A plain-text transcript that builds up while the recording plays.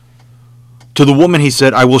To the woman he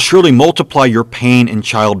said, I will surely multiply your pain in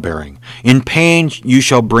childbearing. In pain you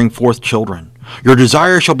shall bring forth children. Your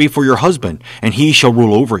desire shall be for your husband, and he shall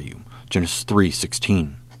rule over you. Genesis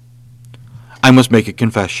 3:16. I must make a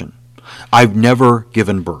confession. I've never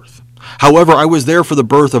given birth. However, I was there for the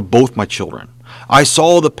birth of both my children. I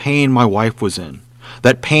saw the pain my wife was in.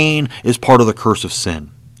 That pain is part of the curse of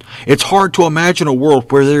sin. It's hard to imagine a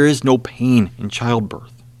world where there is no pain in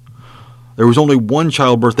childbirth. There was only one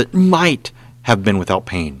childbirth that might have been without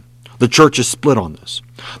pain. The church is split on this.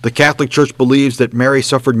 The Catholic Church believes that Mary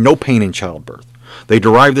suffered no pain in childbirth. They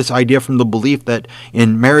derive this idea from the belief that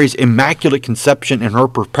in Mary's immaculate conception and her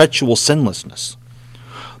perpetual sinlessness.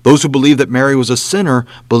 Those who believe that Mary was a sinner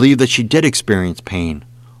believe that she did experience pain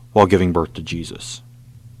while giving birth to Jesus.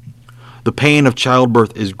 The pain of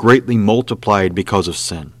childbirth is greatly multiplied because of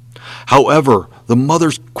sin. However, the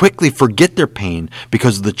mothers quickly forget their pain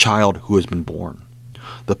because of the child who has been born.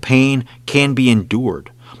 The pain can be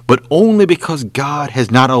endured, but only because God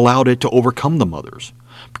has not allowed it to overcome the mothers,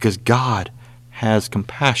 because God has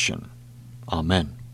compassion. Amen.